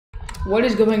What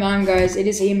is going on, guys? It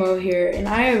is Emo here, and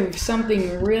I have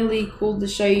something really cool to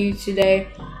show you today.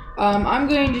 I'm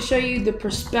going to show you the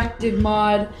perspective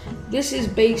mod. This is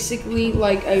basically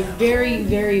like a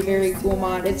very cool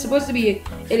mod. It's supposed to be,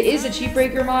 it is a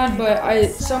Cheatbreaker mod, but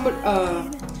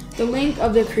the link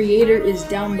of the creator is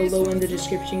down below in the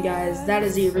description, guys. That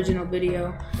is the original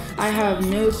video. I have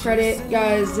no credit,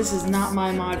 guys. This is not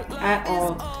my mod at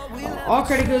all. All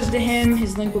credit goes to him.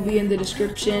 His link will be in the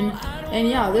description. And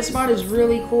yeah, this mod is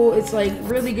really cool. It's like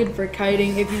really good for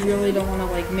kiting if you really don't want to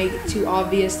like make it too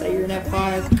obvious that you're an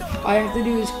F5. All you have to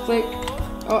do is click.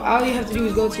 All you have to do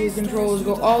is go to your controls,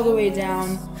 go all the way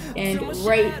down, and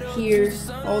right here,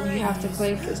 all you have to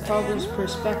click is toggle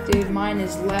perspective. Mine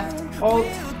is left Alt,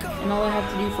 and all I have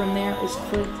to do from there is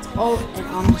click Alt, and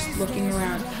I'm just looking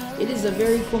around. It is a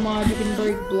very cool mod. You can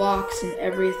break blocks and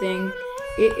everything.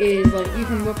 It is like you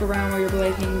can look around while you're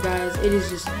breaking, guys. It is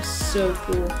just so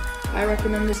cool. I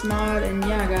recommend this mod, and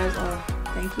yeah, guys,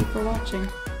 thank you for watching.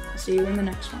 I'll see you in the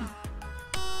next one.